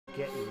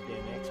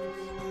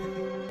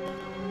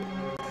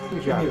Give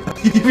me a driver's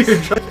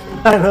license.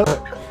 I know.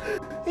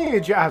 Give me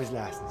a driver's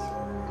license.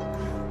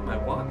 My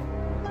what?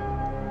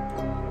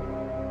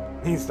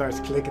 He starts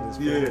clicking his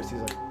fingers.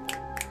 He's like,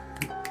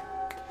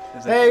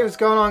 Is hey, what's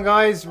going on,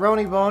 guys?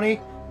 Rony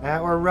Boney.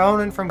 We're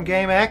Ronan from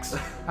GameX,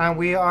 and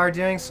we are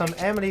doing some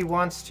Emily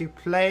Wants to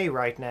Play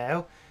right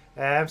now.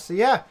 So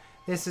yeah,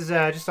 this is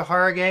just a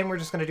horror game. We're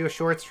just going to do a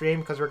short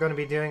stream because we're going to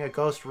be doing a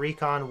Ghost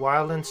Recon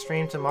while.Doing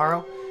stream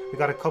tomorrow. We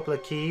got a couple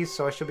of keys,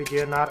 so I should be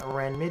doing that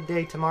around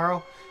midday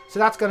tomorrow. So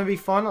that's going to be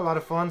fun, a lot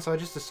of fun. So I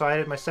just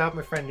decided, myself,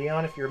 my friend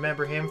Leon, if you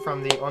remember him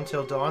from the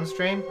Until Dawn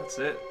stream. That's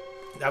it.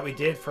 That we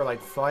did for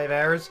like 5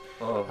 hours.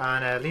 Oh.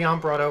 And Leon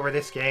brought over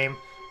this game.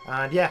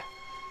 And yeah,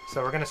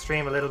 so we're going to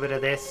stream a little bit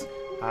of this.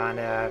 And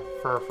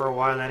for a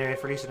while anyway,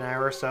 for at least an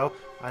hour or so.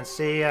 And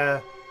see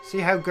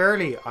how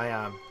girly I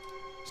am.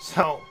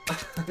 So,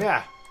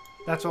 yeah.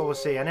 That's what we'll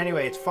see. And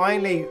anyway, it's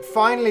finally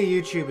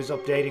YouTube is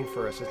updating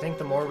for us. I think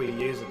the more we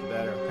use it, the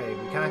better. Okay,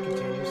 we can't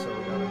continue, so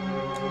we gotta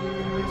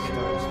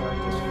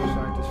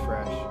start this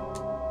fresh.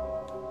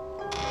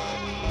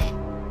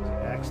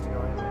 X to go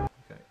in there.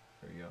 Okay,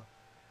 there you go.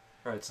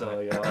 Alright,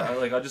 so yeah,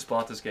 I just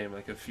bought this game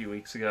like a few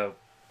weeks ago.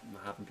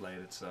 I haven't played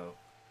it, so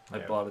I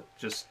bought it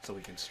just so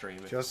we can stream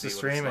it. Just to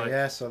stream it,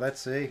 yeah. So let's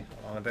see.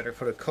 Oh, I better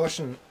put a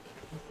cushion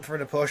for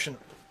the pushing.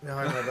 No,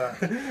 I know that.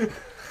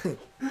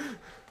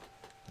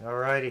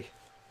 Alrighty.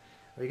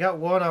 We got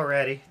one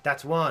already.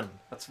 That's one.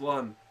 That's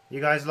one. You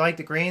guys like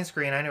the green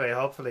screen anyway,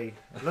 hopefully.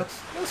 It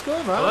looks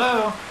good, man.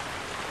 Hello.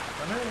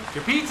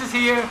 Your pizza's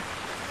here.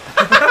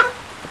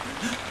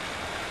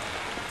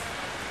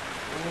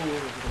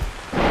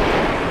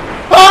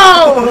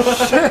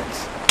 Oh shit!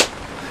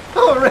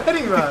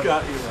 Already, man.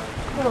 Got you,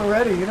 man.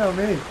 Already, you know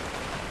me.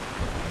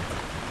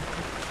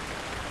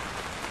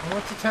 Well,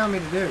 what's it tell me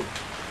to do?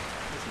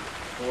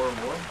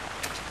 R1?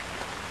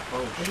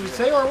 Oh shit. Did we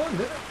say R1,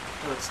 did it?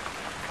 That's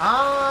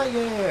Ah,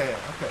 yeah.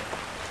 Okay.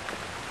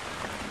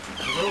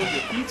 hello,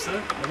 your pizza.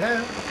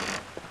 Yeah.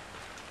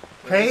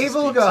 Where is this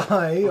Cable pizza?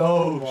 guy.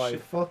 Oh my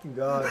shit. fucking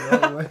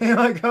god. No way am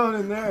I going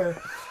in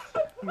there.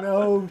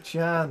 No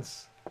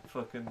chance.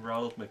 Fucking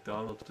Ronald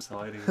McDonald just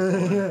hiding.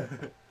 Yeah.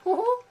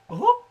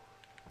 Oh.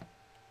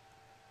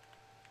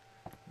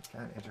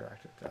 Can't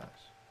interact with that.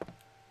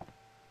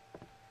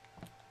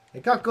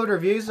 It got good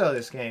reviews though,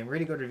 this game.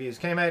 Really good reviews.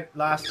 Came out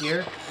last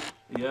year.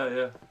 Yeah,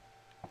 yeah.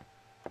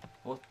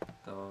 What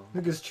the?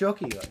 Look, it's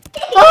Chucky, like.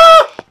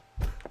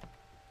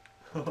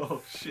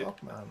 Oh shit.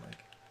 Fuck, man,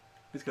 like.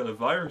 He's got a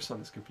virus on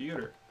his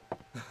computer.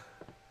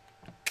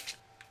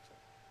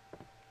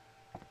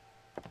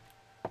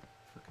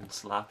 Fucking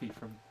Slappy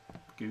from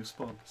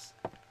Goosebumps.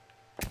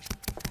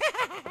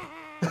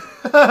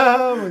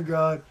 Oh my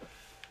god.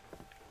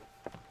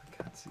 I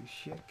can't see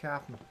shit,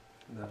 Captain.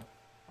 No.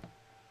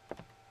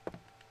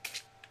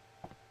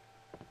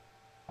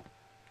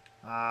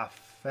 Ah,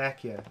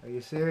 feck yeah. Are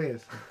you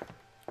serious?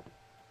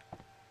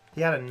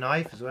 He had a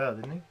knife as well,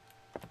 didn't he?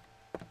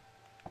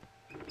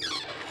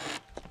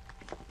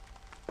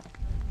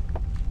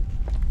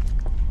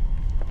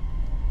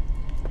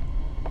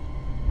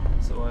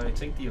 So I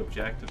think the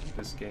objective of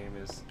this game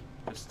is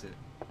just to,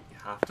 you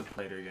have to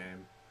play their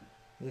game.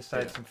 He just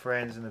had some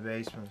friends in the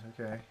basement,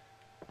 okay.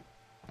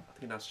 I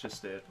think that's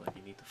just it, like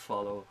you need to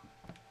follow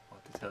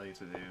what they tell you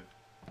to do.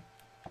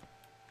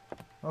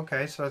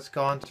 Okay, so it's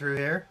gone through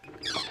here.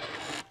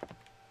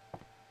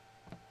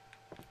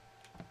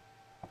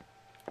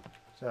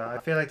 So I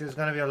feel like there's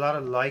going to be a lot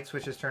of light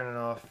switches turning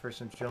off for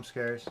some jump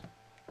scares.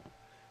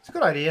 It's a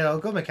good idea though,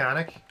 good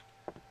mechanic.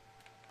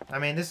 I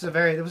mean, this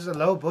was a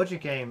low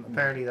budget game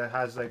apparently that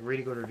has like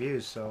really good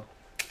reviews, so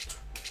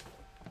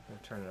I'll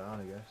turn it on,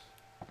 I guess.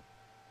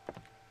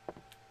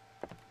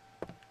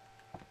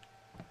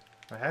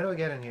 Right, how do I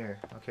get in here?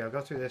 Okay, I'll go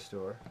through this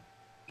door.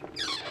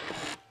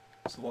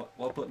 So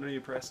what button are you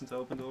pressing to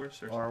open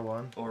doors? Or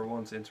R1.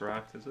 R1 to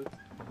interact, is it?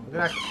 Look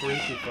at that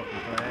creepy fucking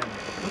plan.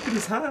 Look at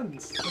his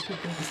hands! Look how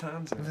big his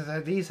hands are. Look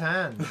at these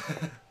hands.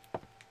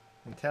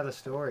 They tell a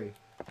story.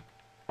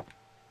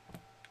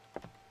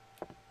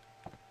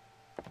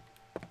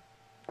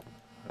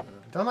 I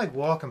don't like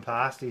walking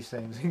past these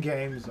things in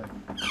games. Like,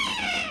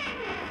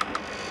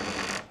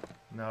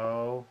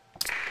 no.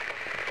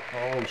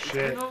 Oh It's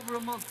shit. been over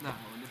a month now,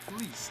 and the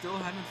police still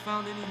haven't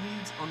found any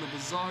leads on the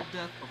bizarre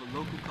death of a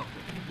local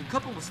couple. The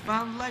couple was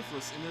found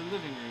lifeless in their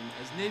living room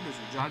as neighbors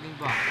were jogging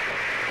by.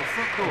 The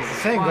front door was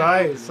Same wide guy.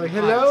 open It's and like,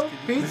 the hello, bodies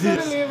could be pizza seen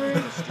delivery.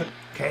 on the street.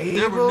 There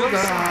Cable were no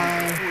signs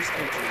guy. of forced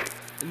entry,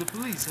 and the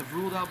police have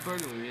ruled out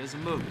burglary as a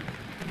motive.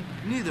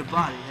 Neither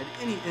body had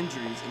any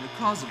injuries, and the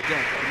cause of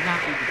death could not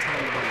be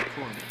determined by the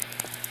coroner.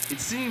 It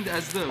seemed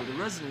as though the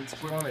residents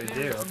were What do you want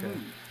me to do? prepared to Okay.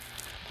 move.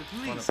 The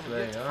police Wanna have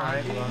play, yet to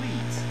alright, find any well.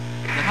 leads.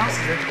 The house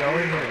is Let's go in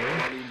being here.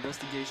 while the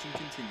investigation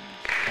continues.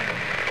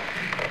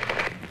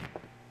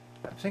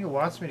 I think it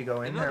wants me to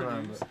go in In there, other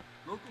man. news, But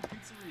local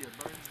pizzeria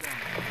burns down.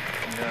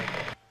 Yeah.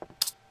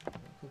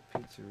 local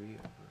pizzeria.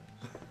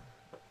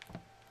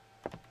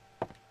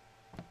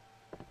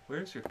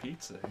 Where's your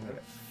pizza? I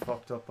get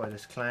fucked up by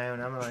this clown,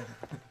 am I?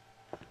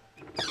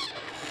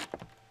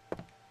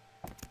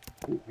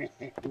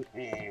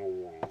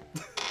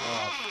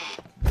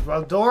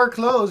 Well, door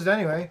closed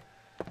anyway.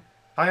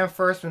 I am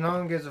first, but no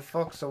one gives a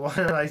fuck, so why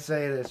don't I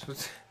say this?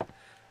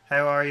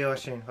 How are you,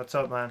 Oshin? What's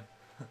up, man?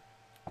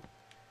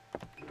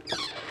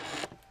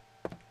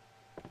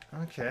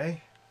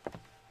 Okay.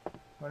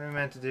 What are we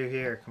meant to do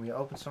here? Can we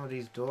open some of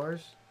these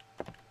doors?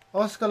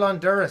 Oscar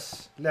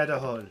Honduras,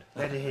 Leatherhull,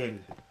 Leatherhill.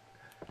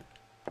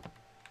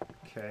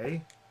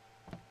 Okay.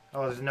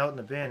 Oh, there's a note in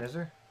the bin, is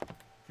there?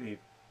 Deep.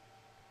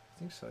 I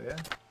think so, yeah.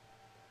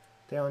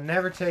 They will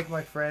never take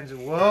my friends.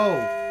 Whoa!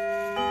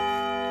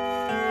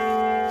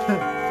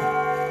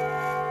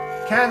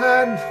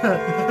 Kevin!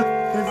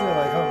 This is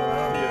like, oh no.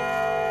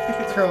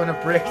 Yeah. Throwing a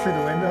brick through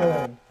the window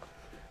then.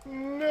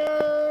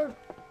 No!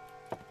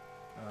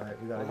 Alright,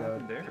 we gotta go.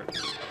 There.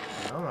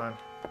 Come on.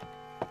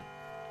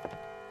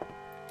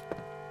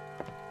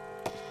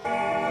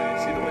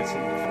 See the way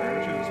some of the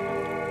furniture is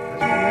built? That's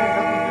pretty weird,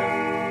 don't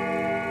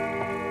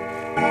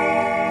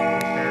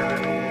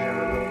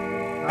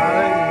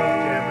Alright, you love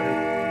Germany.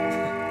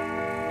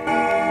 I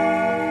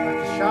have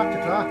to shop the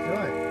clock, do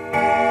I?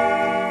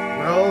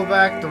 Roll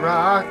back the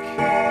rock.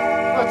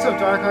 What's up,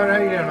 Darkheart? How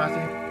you doing,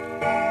 Matthew?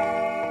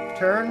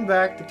 Turn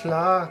back the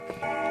clock.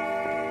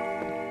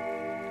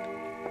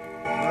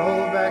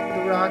 Roll back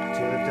the rock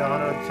to the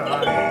dawn of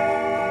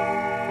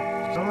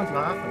time. Someone's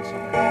laughing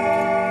somewhere.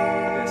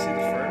 Yeah, see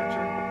the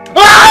furniture?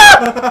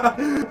 Ah!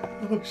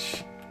 Oh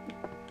shit.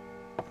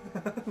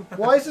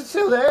 Why is it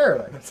still there?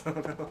 Like? I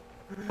don't know.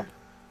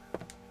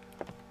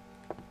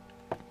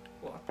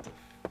 What the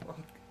fuck?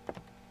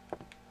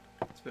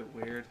 It's a bit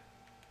weird.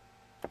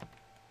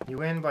 You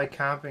win by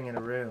camping in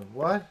a room.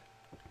 What?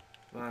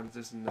 Man,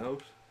 there's a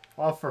note.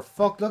 Oh, for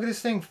fuck. Look at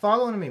this thing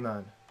following me,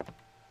 man.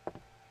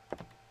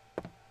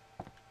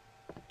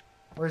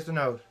 Where's the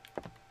note?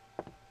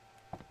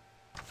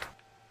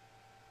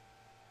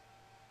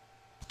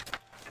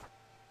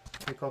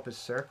 Pick up his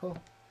circle.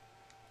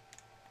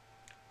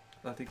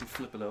 I think you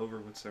flip it over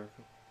with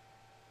circle.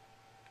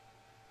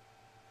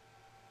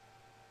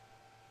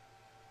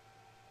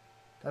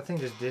 That thing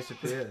just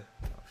disappeared.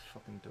 Oh,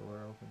 fucking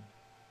door open.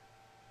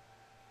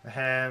 If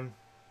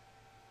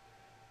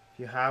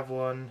you have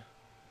one.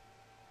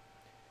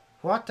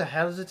 What the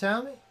hell does it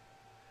tell me?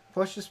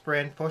 Push the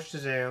sprint, push the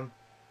zoom.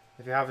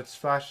 If you have its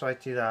flashlight,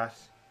 do that.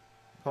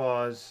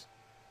 Pause.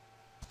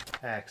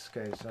 X.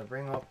 Okay, so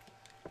bring up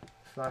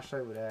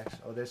flashlight with X.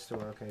 Oh, this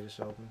door. Okay, just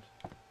opened.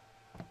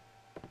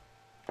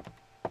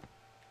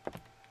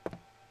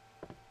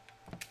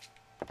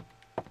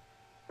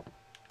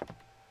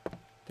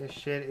 This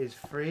shit is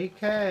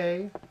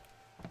freaky.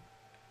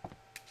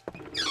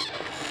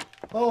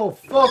 Oh,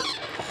 fuck!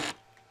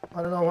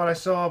 I don't know what I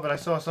saw, but I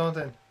saw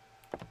something.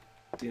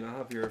 Do you not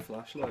have your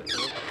flashlight?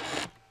 No?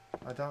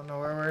 I don't know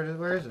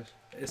where is it?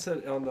 It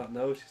said on that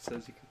note, it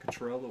says you can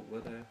control it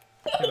with a...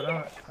 Yeah, but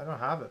I don't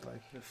have it,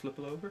 like. You flip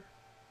it over?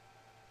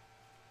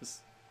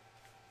 It's...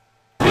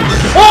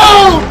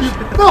 Oh! You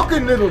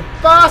fucking little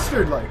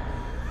bastard, like!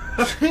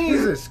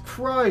 Jesus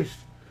Christ!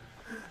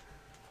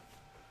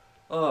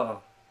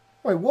 Oh.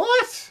 Wait,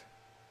 what?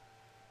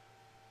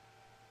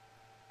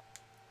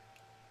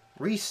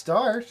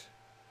 Restart?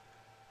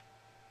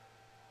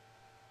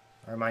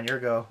 Alright, man, your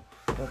go.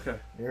 Okay.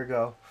 Your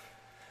go.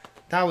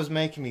 That was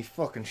making me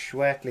fucking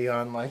sweat,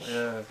 Leon, like.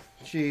 Yeah.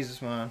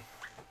 Jesus, man.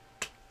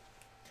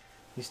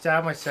 You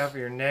stabbed myself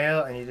with your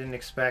nail and you didn't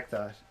expect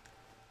that.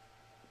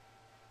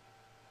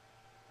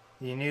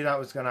 You knew that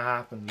was gonna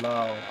happen.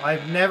 Lol.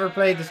 I've never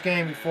played this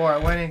game before. I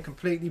went in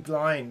completely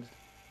blind.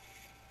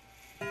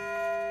 This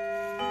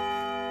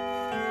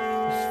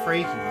is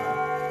freaky,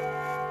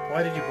 man.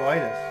 Why did you buy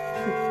this?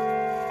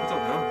 I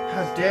don't know.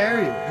 How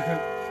dare you?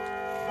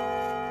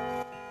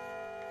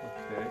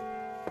 Okay.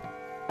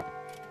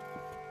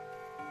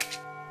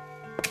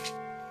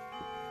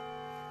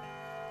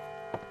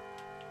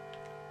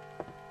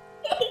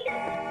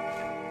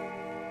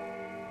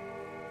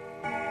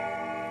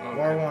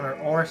 Or one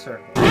or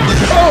circle.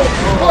 Oh,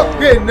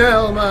 fucking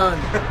hell, man!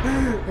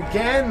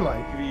 Again,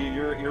 like.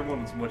 Your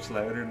one's much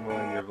louder than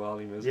mine. Your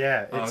volume is.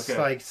 Yeah, it's okay.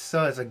 like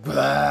so. It's like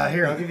blah.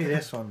 Here, I'll give you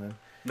this one then.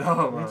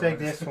 No, man. You take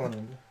this one.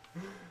 And...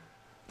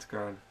 It's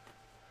grand.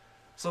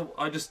 So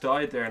I just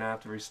died there and I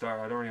have to restart.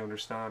 I don't really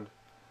understand.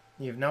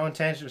 You have no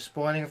intention of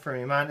spoiling it for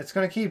me, man. It's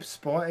gonna keep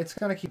It's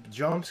gonna keep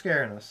jump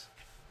scaring us.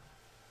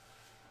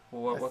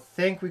 Well, I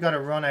think we gotta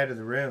run out of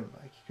the room,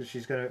 like, because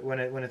she's gonna when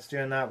it's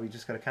doing that, we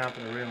just gotta camp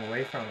in a room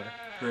away from her.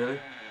 Really?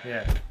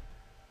 Yeah.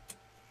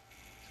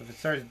 So if it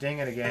starts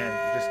dinging again,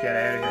 you just get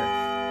out of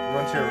here.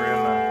 Run to a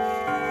room, man.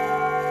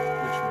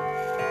 Which one?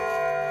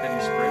 Any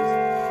sprint?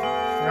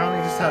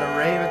 Ronnie just had a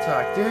rave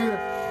attack, dude.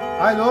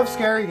 I love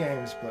scary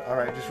games, but all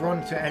right, just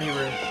run to any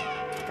room.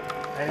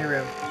 Any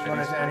room. Just run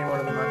into any one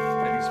of them,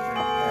 man. Any sprint?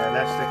 Yeah,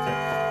 left stick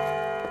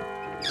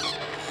to.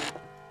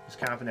 Just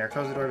camp in there.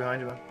 Close the door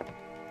behind you, man.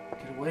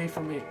 Get away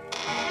from me.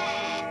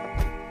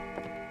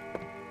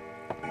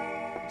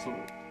 So,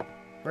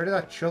 Where did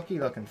that Chucky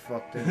looking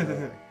fuck dude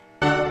go?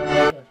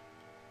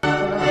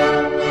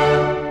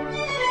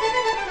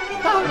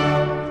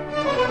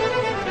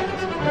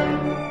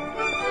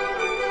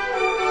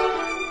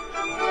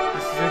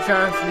 No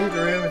chance. Leave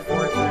the room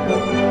before it's Don't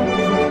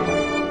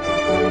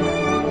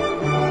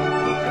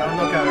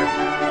look at her.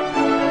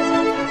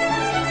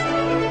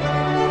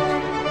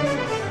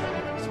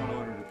 I just want to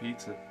order the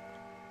pizza.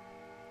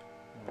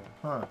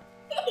 Huh.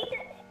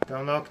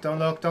 Don't look, don't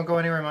look, don't go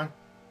anywhere, man.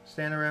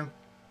 Stay in the room.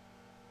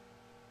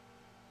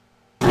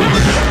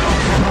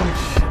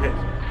 Oh shit.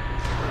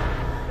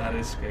 That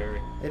is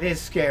scary. It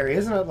is scary,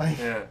 isn't it? Like,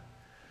 Yeah.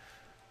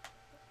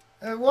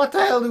 what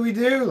the hell do we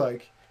do?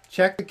 Like,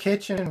 check the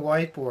kitchen and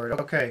whiteboard.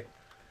 Okay.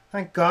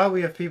 Thank God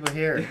we have people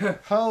here. Yeah.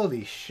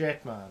 Holy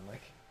shit, man.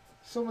 Like,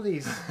 some of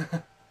these...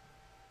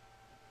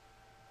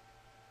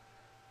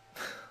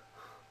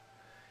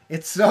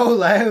 It's so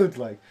loud,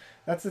 like.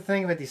 That's the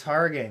thing about these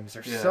horror games.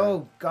 They're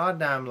so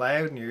goddamn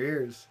loud in your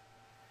ears.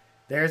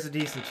 There's a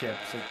decent chip.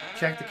 So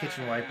check the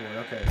kitchen whiteboard.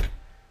 Okay.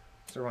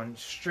 So run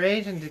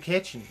straight into the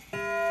kitchen.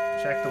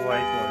 Check the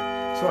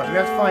whiteboard. So what, do we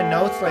have to find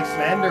notes like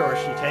Slender or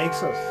she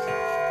takes us?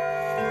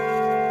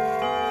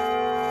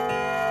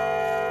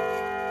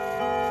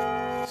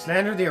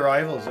 Slender the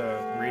Arrival's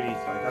really,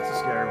 like, that's a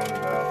scary one as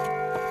well.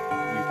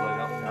 Can we play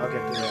that one? I'll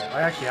get to that.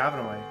 I actually have it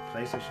on my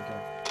PlayStation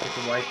game. Check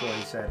the whiteboard,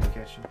 he said, in the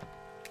kitchen.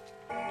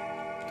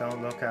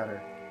 Don't look at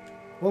her.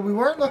 Well, we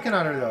weren't looking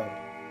at her though.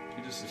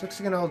 She just She looks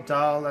like an old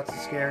doll. That's the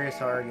scariest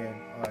horror game.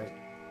 Alright.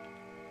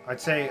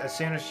 I'd say as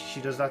soon as she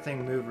does that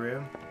thing, move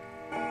room.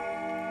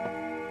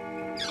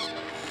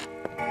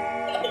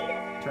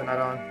 Turn that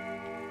on.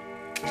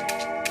 Oh,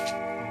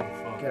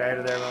 fuck. Get out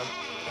of there, man.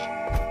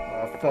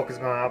 Oh, fuck, it's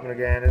gonna happen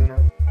again, isn't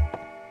it?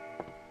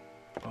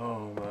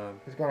 Oh man.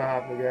 It's gonna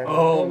happen again.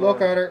 Oh, Look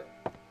man. at her.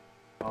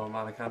 Oh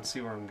man, I can't see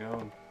where I'm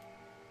going.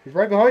 She's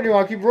right behind you.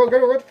 I'll keep running.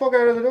 Get the fuck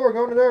out of the door.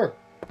 Go in the door.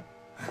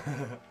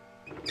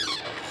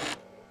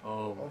 Oh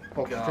Oh, my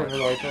fuck. god. Turn the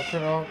lights off.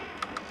 Turn it on.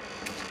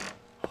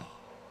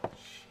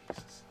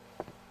 Jesus.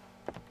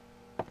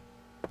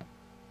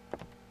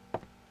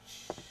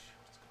 Shh,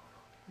 what's going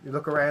on? You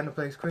look around the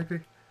place quickly.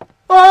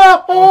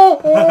 Oh!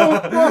 Oh!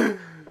 Oh!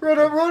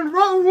 Run!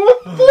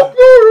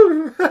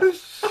 Run!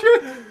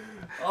 Shit!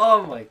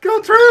 Oh my god.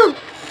 Go through!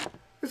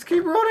 Just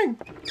keep running.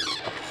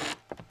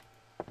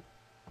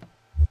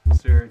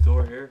 Is there a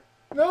door here?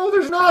 No,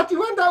 there's not. You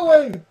went that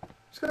way.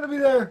 It's gonna be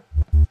there.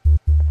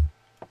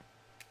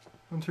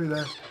 Run through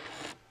there.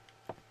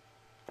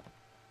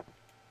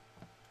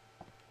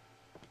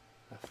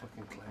 That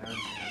fucking clown.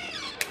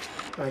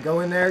 Alright, go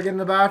in there. Get in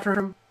the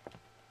bathroom.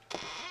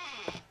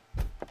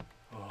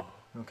 Oh.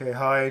 Okay,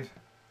 hide.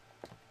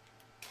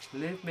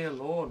 Leave me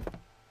alone.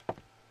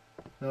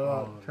 No,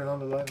 Oh, turn on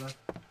the light, man.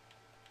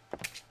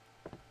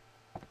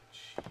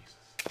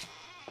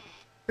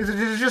 Jesus. Is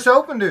it just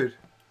open, dude?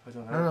 I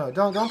don't know.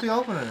 No, don't be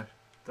opening it.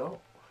 Don't.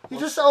 You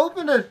just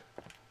opened it.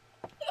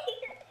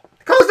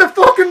 Close the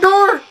fucking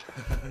door.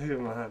 Hey,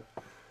 man.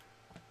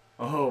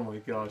 Oh my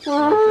gosh.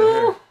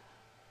 Right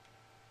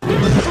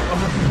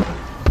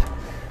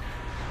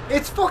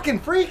It's fucking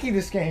freaky.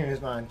 This game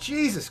is, man.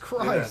 Jesus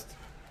Christ. there.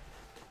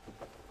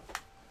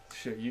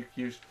 Shit,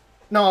 you.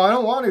 No, I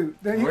don't want to.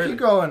 Then you Really? keep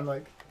going,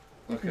 like.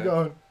 You Okay. keep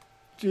going.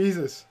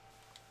 Jesus.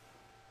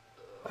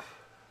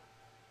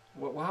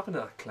 What happened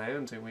to that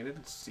clown thing? We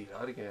didn't see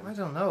that again. I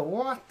don't know.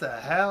 What the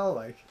hell,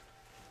 like.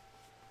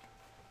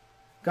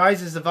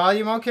 Guys, is the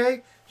volume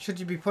okay? Should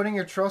you be putting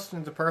your trust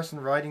in the person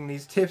writing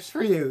these tips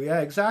for you? Yeah,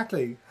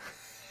 exactly.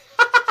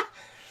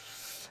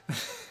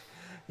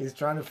 He's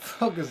trying to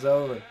fuck us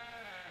over.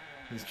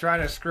 He's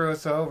trying to screw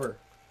us over.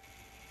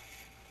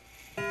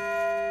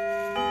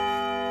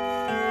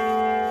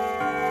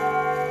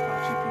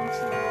 Patchy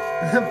pizza.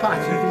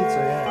 Patchy pizza,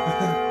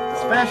 yeah.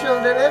 Special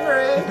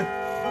delivery!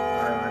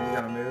 Alright, man, you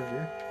gotta move,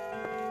 you.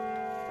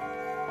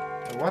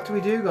 What do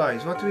we do,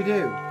 guys? What do we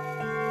do?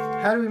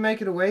 How do we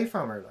make it away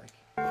from her, like?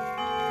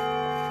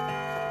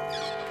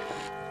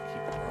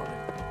 Keep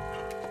running.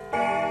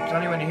 It's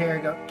only when you hear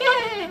her go,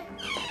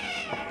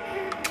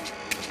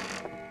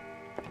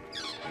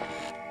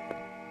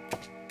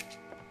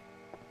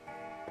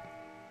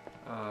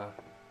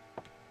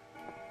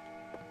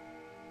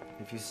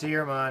 if you see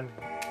her, man,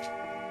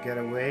 get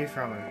away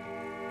from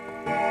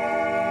her.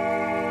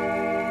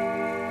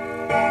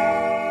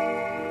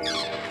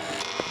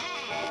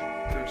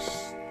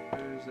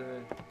 There's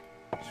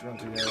a. Just run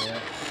through there, yeah.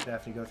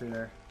 Definitely go through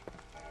there.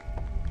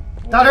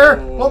 That her!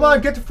 Oh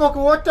man, get the fuck,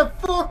 what the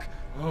fuck?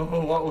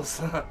 Oh, what was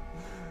that?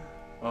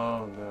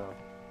 Oh no.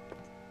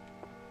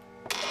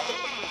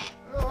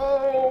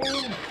 Oh.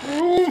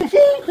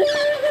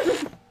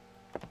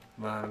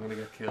 Man, I'm gonna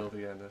get killed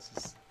again. This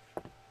is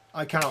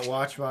I can't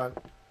watch, man.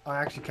 I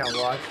actually can't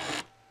watch.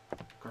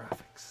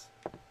 graphics.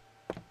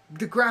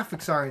 The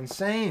graphics are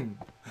insane.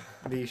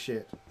 These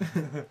shit.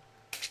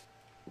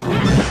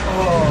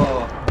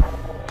 Oh!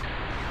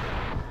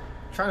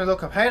 Trying to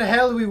look up. How the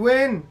hell do we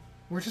win?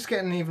 We're just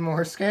getting even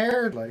more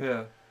scared. Like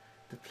Yeah.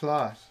 the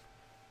plot.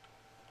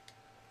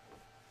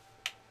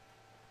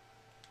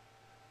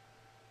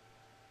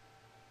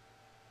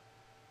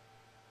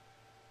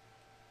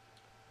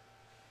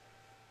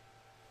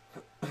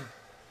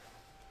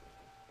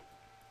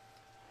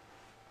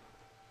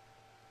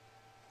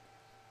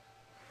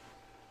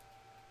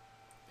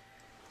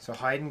 So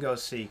hide and go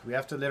seek. We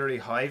have to literally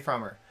hide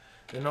from her.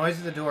 The noise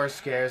of the door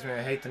scares me.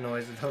 I hate the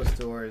noise of those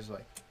doors.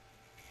 Like,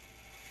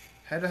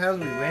 how the hell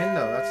do we win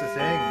though? That's the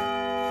thing.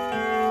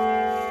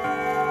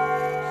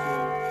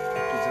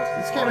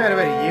 This came out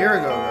about a year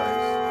ago, guys.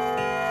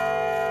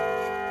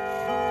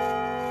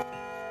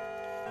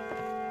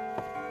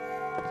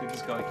 I think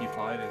just gotta keep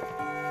hiding.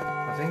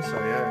 I think so,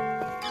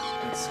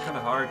 yeah. It's kind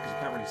of hard because you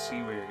can't really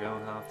see where you're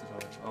going half the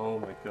time. Oh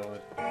my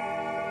god.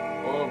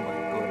 Oh my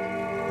god.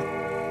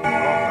 Oh my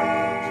god.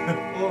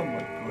 Oh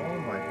my god. Oh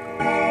my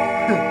god.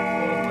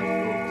 Oh my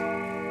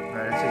god.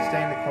 Right, let's say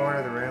stay in the corner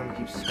of the room and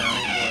keep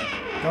scanning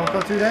for it. Don't go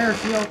through there.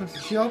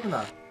 She opened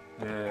that.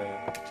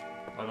 Yeah.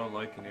 I don't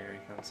like in here. You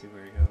can't see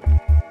where you're going.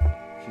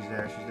 She's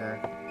there.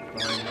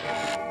 Behind you.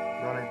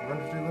 Run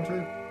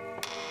through.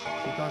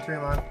 Keep going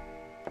through, man.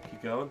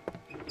 Keep going.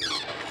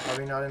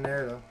 Probably not in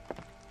there though.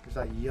 There's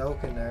that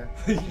yoke in there.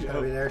 She's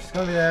gonna be there. She's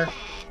gonna be there.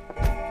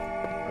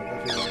 I'll go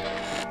through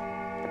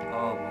there.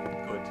 Oh my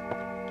god.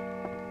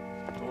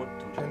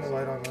 Don't Turn the this.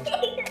 light on, man.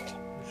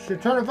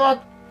 Shit, turn it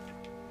back!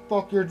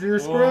 Fuck, you're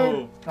screwed.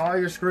 Whoa. Oh,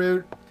 you're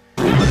screwed.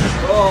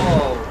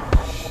 Oh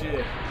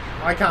shit.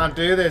 I can't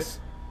do this.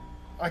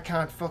 I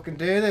can't fucking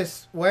do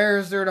this. Where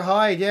is there to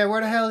hide? Yeah,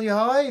 where the hell do you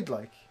hide?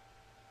 Like,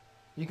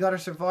 you gotta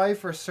survive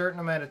for a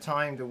certain amount of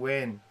time to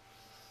win.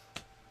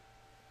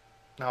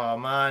 Oh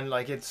man,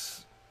 like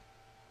this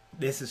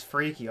is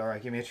freaky.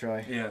 Alright, give me a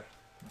try. Yeah.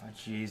 Oh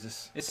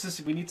Jesus. It's just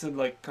we need to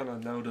like kind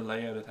of know the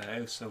layout of the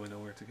house so we know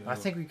where to go. I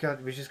think we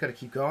just gotta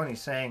keep going.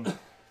 He's saying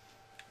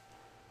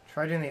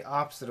try doing the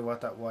opposite of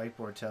what that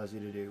whiteboard tells you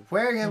to do.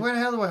 Where the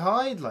hell do I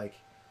hide? Like,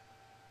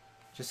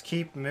 just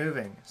keep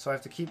moving. So I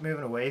have to keep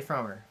moving away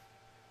from her.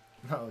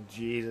 Oh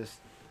Jesus.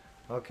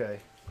 Okay.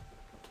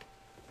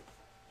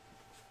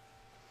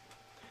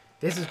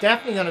 This is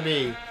definitely gonna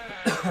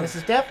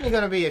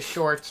be a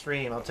short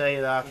stream, I'll tell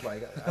you that.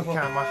 Like, I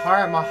can't, my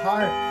heart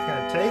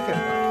can't take it.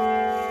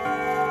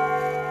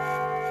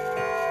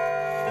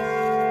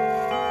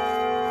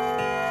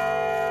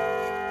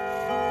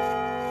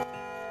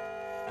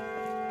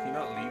 Can you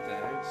not leave the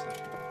house?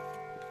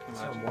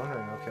 So I'm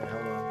wondering, okay,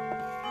 hold on.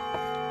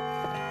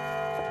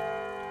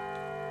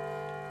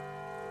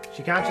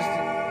 She can't just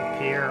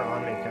appear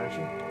on me, can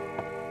she?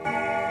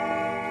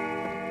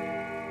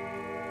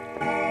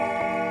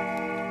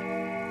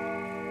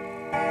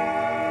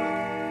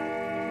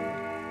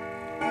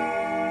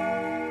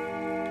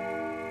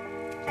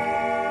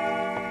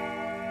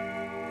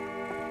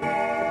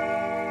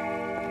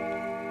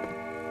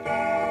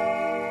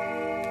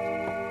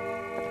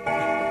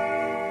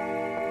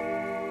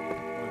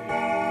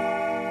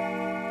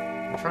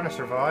 I'm trying to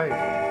survive.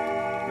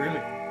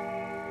 Really?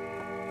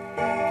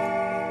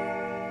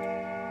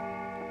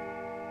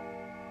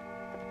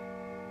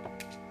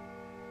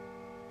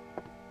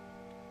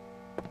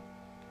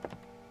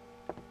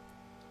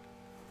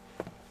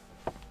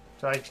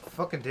 Did I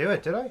fucking do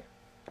it, did I?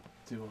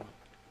 Do what?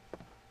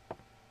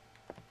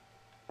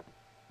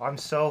 I'm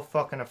so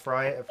fucking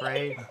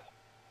afraid.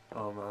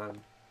 Oh man.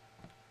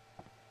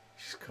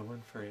 She's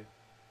coming for you.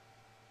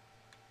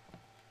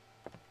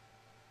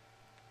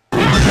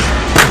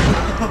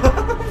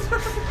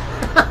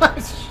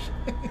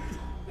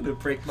 I'm gonna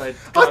break my. I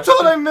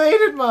thought I made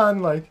it,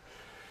 man. Like,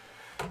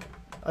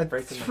 I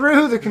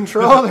threw the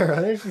controller.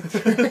 I actually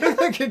threw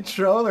the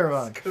controller,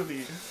 man. It's gonna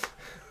be.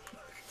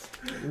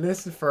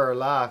 Listen for a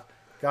laugh.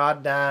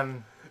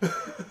 Goddamn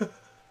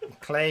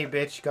clay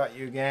bitch got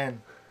you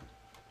again.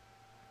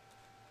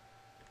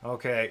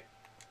 Okay.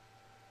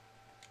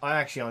 I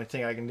actually only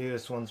think I can do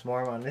this once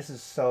more, man. This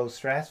is so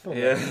stressful.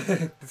 Yeah.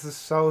 This is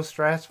so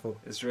stressful.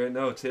 Is there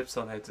no tips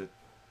on how to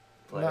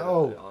play it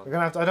No, on? we're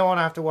gonna have to, I don't want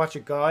to have to watch a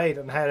guide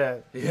on how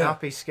to Yeah.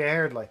 not be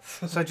scared. Like,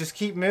 so just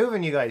keep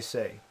moving, you guys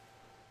say.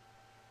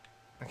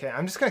 Okay,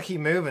 I'm just gonna keep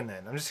moving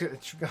then. I'm just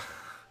gonna.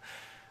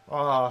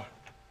 Oh.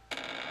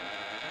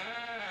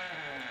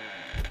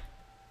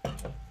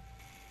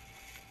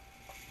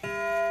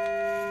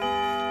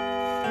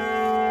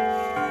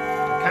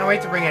 I can't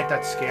wait to bring out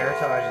that scare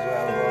touch as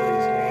well of all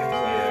these games.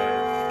 Yeah.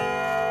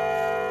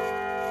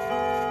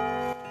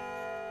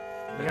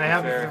 You're gonna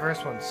have it for the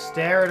first one.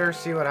 Stare at her,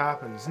 see what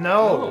happens.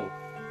 No.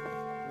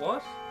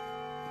 What?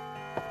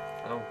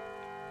 Oh.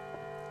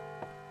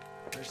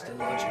 Where's the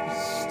logic?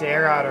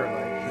 Stare at her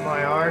like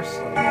my arse.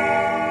 Like,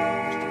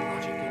 Where's the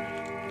logic in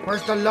it?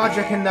 where's the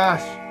logic in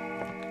that?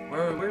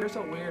 Where's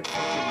that weird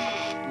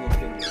fucking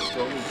looking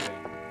dummy thing?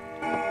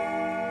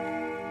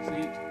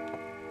 See,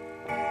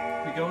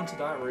 we go into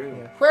that room.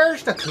 Yeah.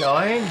 Where's the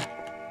climb?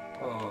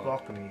 Oh.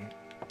 Fuck me.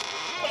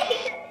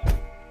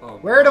 Oh,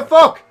 Where the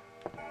fuck?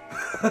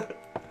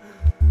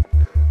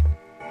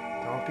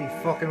 Don't be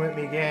fucking with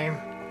me, game.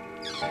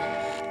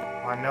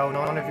 I know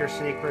none of your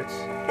secrets.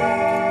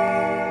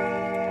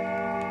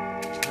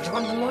 Turn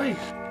on the light.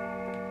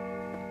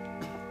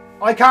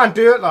 I can't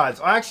do it, lads.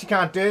 I actually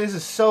can't do it. This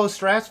is so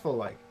stressful,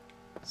 like.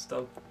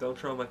 Stop! Don't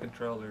throw my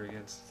controller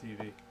against the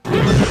TV.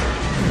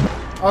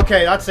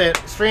 Okay, that's it.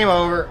 Stream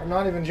over. I'm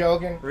not even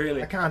joking.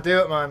 Really? I can't do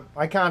it, man.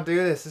 I can't do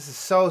this. This is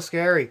so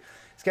scary.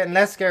 It's getting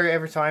less scary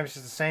every time. It's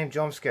just the same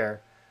jump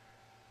scare.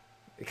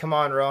 Come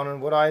on,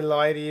 Ronan. Would I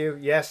lie to you?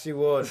 Yes, you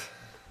would.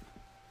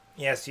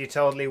 Yes, you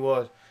totally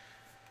would.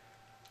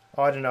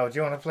 Oh, I don't know. Do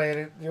you want to play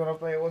it? Do you want to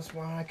play it once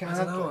more? I can't.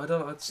 I don't know. I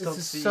don't. I just don't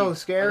This is see. so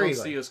scary. I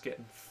don't see us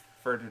getting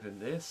further than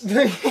this.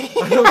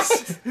 I don't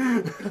see,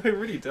 I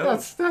really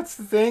don't. That's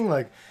the thing.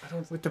 Like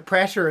with the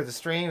pressure of the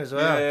stream as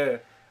well. Yeah.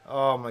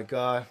 Oh my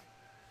god.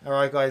 All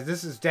right, guys.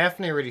 This is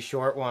definitely a really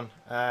short one.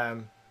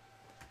 Am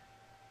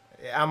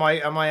I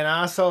an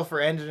asshole for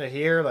ending it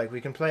here? Like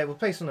we can play. We'll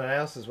play something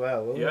else as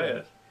well.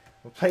 Yeah.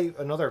 We'll play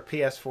another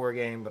PS4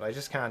 game, but I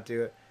just can't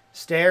do it.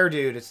 Stare,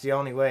 dude. It's the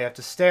only way. I have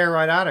to stare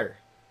right at her.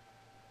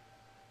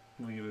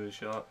 We'll give it a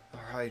shot.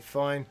 Alright,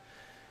 fine.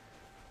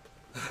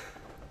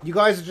 You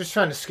guys are just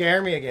trying to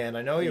scare me again.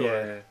 I know you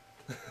are.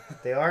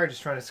 They are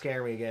just trying to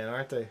scare me again,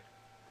 aren't they?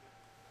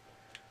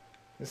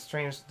 Let's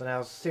stream something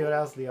else. See what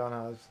else Leon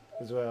has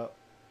as well.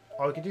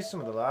 Oh, we could do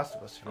some of The Last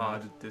of Us. If you want. I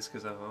did this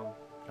because at home.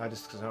 I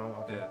just because home.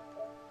 Okay. Yeah.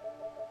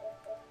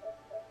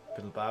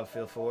 Little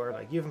Battlefield 4.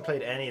 Like, you haven't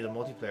played any of the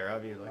multiplayer,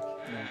 have you? Like,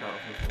 No,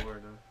 Battlefield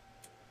 4, no.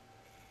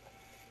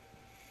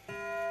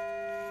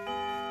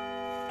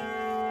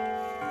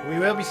 we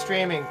will be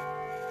streaming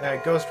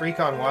Ghost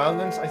Recon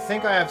Wildlands. I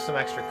think I have some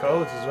extra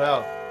codes as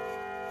well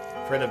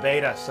for the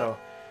beta, so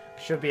I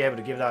should be able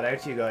to give that out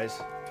to you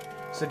guys.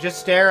 So just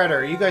stare at her.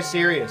 Are you guys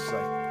serious?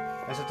 Like,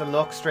 I just have to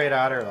look straight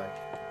at her,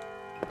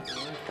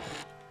 like.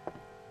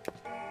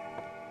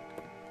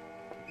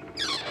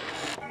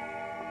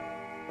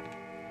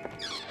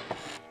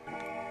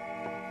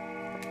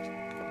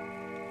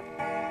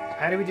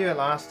 How did we do it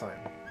last time?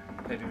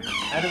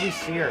 How did we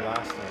see her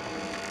last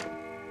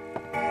time?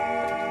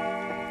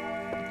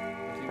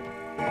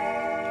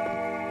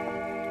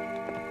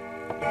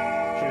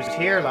 She was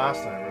here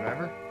last time,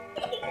 remember?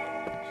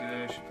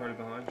 She's probably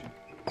behind you.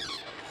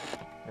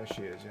 There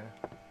she is, yeah.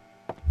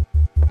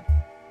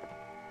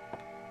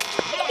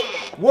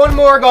 One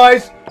more,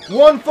 guys!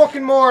 One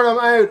fucking more and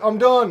I'm out. I'm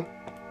done.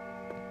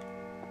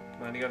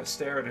 Man, you gotta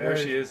stare at her. There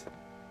she is.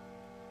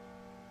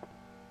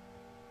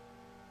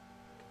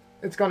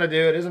 It's gonna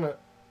do it, isn't it?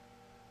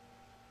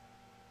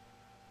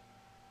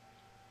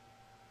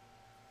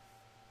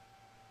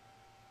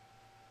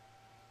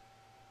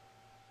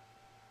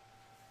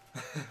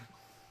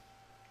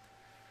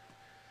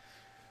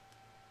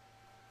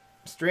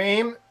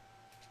 Stream.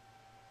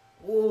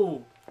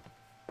 Whoa.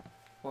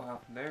 What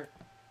happened there?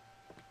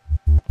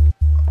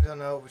 I don't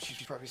know, but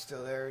she's probably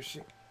still there, is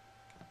she?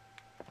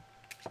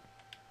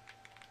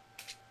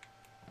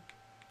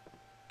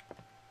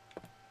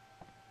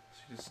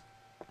 She just...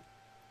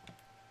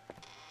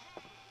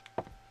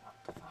 What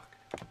the fuck?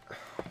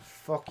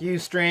 Fuck you,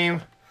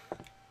 stream.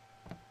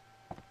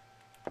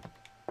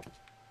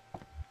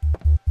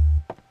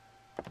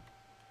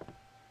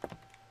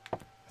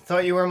 I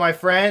thought you were my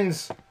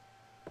friends.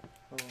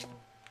 Oh.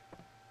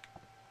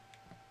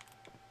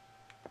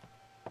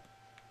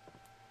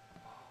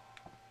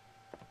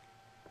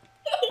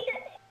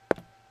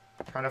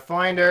 Trying to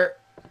find her.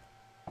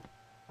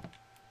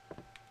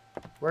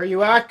 Where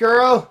you at,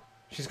 girl?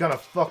 She's gonna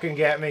fucking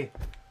get me.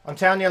 I'm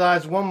telling you,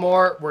 lads, one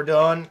more, we're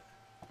done.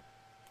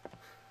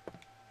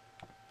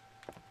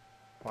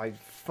 My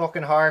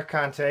fucking heart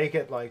can't take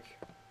it, like.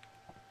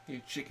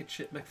 You chicken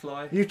shit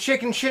McFly. You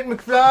chicken shit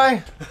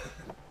McFly.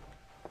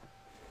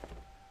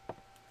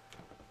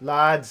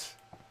 Lads,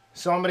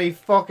 somebody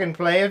fucking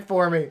play it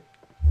for me.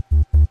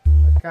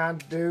 I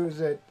can't do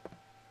it.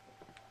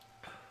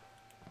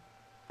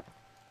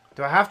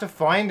 Do I have to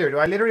find her? Do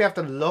I literally have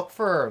to look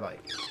for her?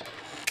 Like,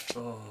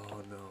 Oh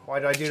no. why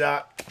did I do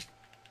that?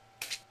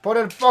 Put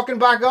it fucking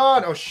back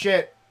on. Oh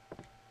shit.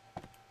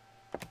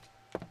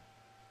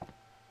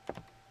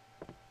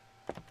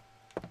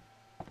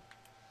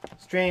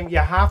 Stream, you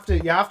have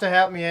to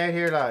help me out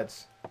here,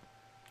 lads.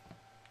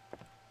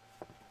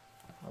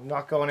 I'm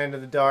not going into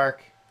the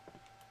dark.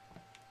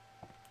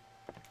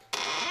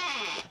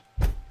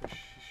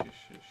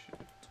 Shit.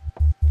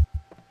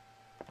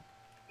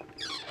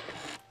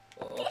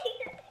 Oh.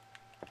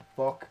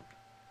 Fuck.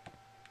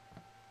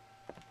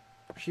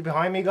 Is she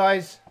behind me,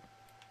 guys?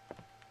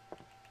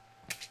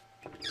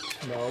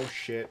 No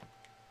shit.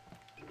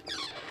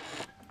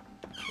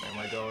 Where am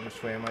I going?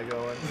 Which way am I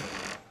going?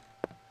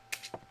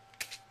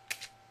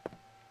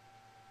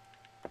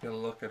 Gotta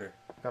look at her.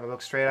 Gotta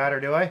look straight at her,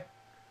 do I?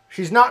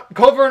 She's not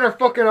covering her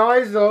fucking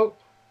eyes, though.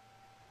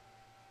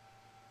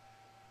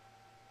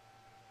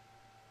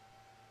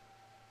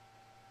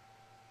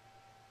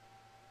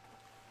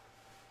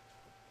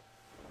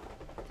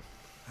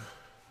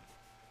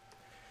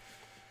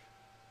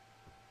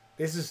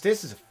 This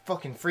is a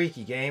fucking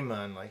freaky game,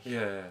 man. Like,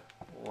 Yeah.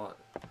 What?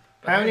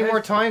 how many more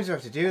times do I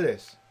have to do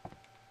this?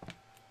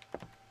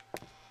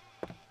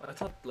 I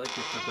thought like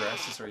it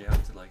progresses or you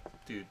have to like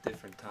do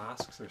different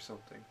tasks or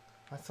something.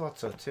 I thought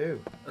so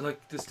too. And,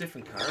 like there's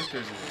different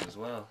characters in it as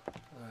well.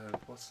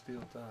 What's the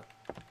deal with that?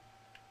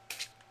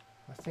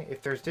 I think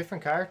if there's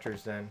different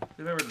characters, then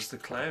Remember there's the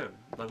clown.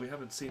 Like we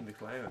haven't seen the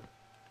clown.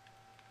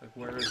 Like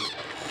where is it?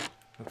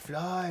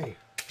 McFly.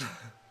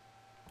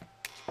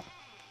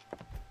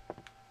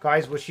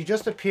 Guys, will she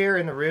just appear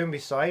in the room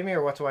beside me,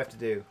 or what do I have to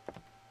do?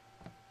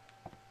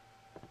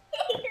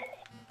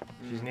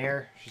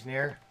 near. She's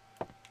near.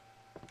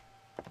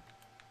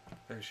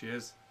 There she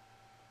is.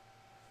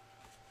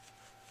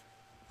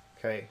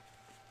 Okay.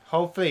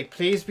 Hopefully,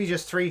 please be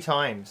just 3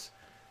 times.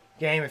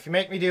 Game, if you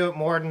make me do it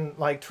more than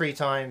like 3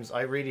 times,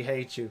 I really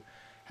hate you.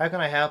 How can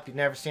I help? You've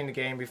never seen the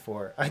game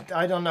before.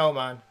 I don't know,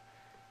 man.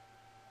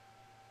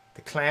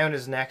 The clown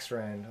is next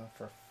round. Oh,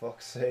 for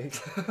fuck's sake.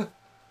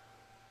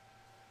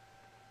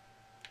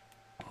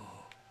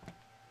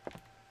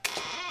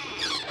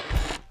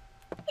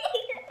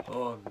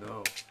 Oh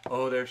no.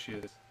 Oh, there she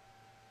is.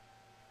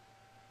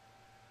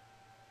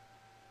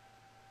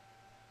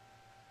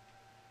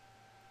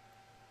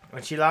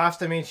 When she laughs,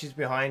 that means she's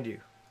behind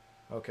you.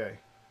 Okay.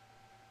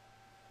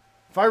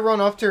 If I run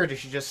up to her, does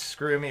she just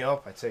screw me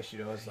up? I'd say she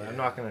does. Like, I'm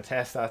not going to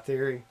test that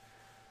theory.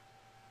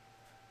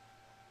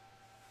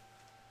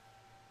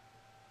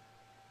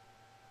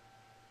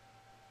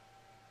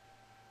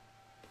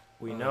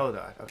 We know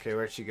that. Okay,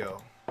 where'd she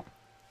go?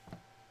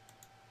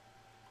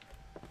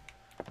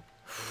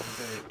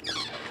 Okay.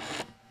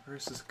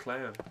 Where's this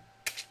clown?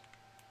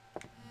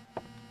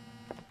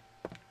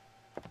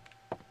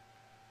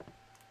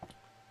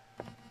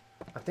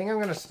 I think I'm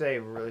gonna stay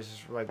really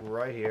just like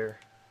right here.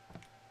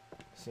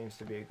 Seems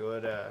to be a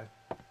good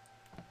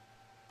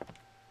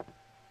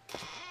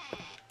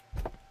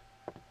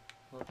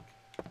Look.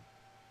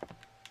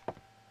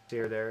 See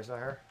her there, is that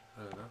her?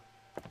 I don't know.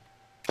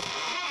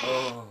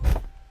 Oh.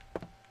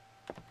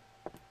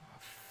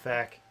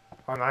 Feck.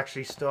 I'm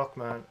actually stuck,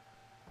 man.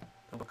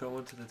 I'm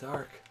going to the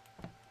dark.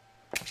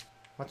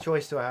 What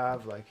choice do I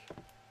have, like?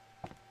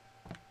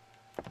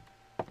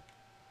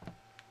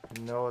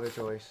 No other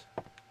choice.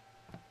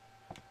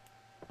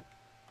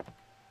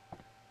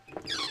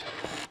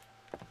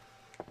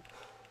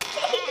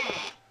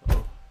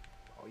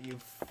 Oh, you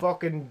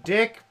fucking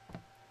dick!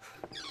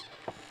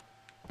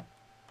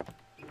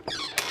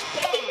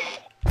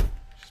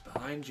 She's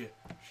behind you.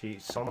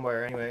 She's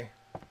somewhere anyway.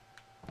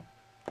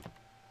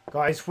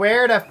 Guys,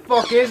 where the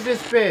fuck is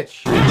this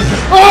bitch?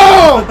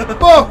 Oh!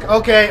 Fuck!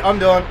 Okay, I'm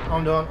done.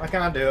 I'm done. I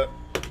can't do it.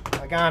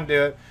 I can't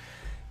do it.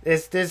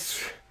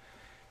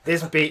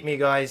 This beat me,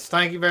 guys.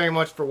 Thank you very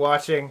much for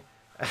watching.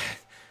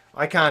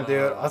 I can't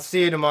do it. I'll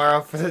see you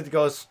tomorrow for the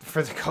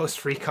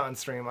Ghost Recon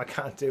stream. I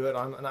can't do it.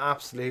 I'm an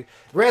absolute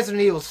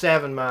Resident Evil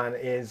 7, man,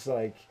 is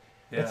like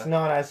it's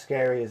not as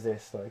scary as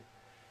this. Like,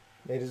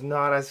 it is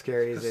not as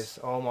scary as this.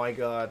 Oh my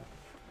god.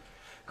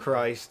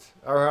 Christ.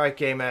 Alright,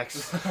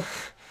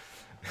 GameX.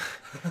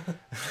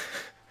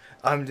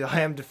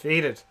 I am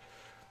defeated.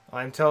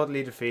 I'm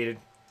totally defeated.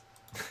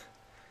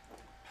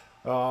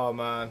 Oh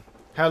man.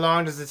 How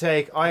long does it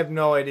take? I have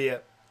no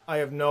idea. I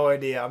have no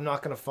idea. I'm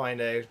not gonna find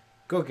out.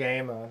 Good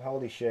game, man.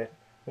 Holy shit.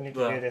 We need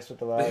to do this with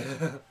the lads.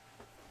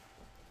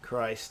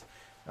 Christ.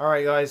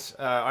 Alright guys,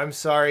 I'm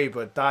sorry,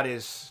 but that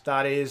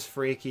is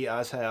freaky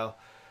as hell.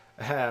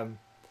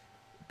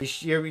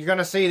 You're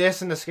gonna see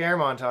this in the scare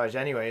montage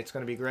anyway. It's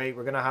gonna be great.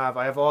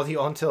 I have all the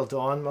Until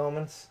Dawn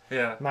moments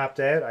mapped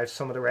out. I have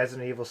some of the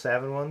Resident Evil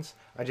 7 ones.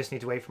 I just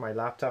need to wait for my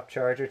laptop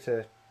charger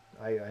to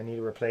I need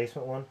a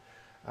replacement one.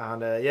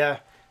 And yeah,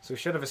 so we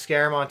should have a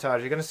scare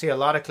montage. You're gonna see a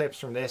lot of clips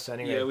from this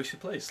anyway. Yeah, we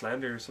should play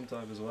Slender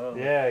sometime as well.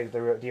 Yeah,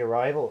 the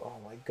arrival. Oh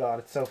my god,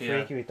 it's so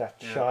freaky with that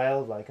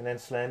child, like, and then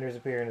Slender's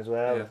appearing as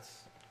well. Yeah.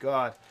 It's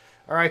God.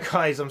 Alright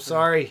guys, I'm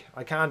sorry.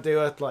 I can't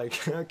do it,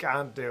 like I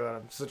can't do it.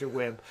 I'm such a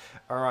wimp.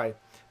 Alright.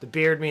 The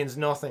beard means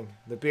nothing.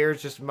 The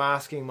beard's just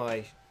masking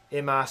my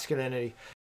emasculinity.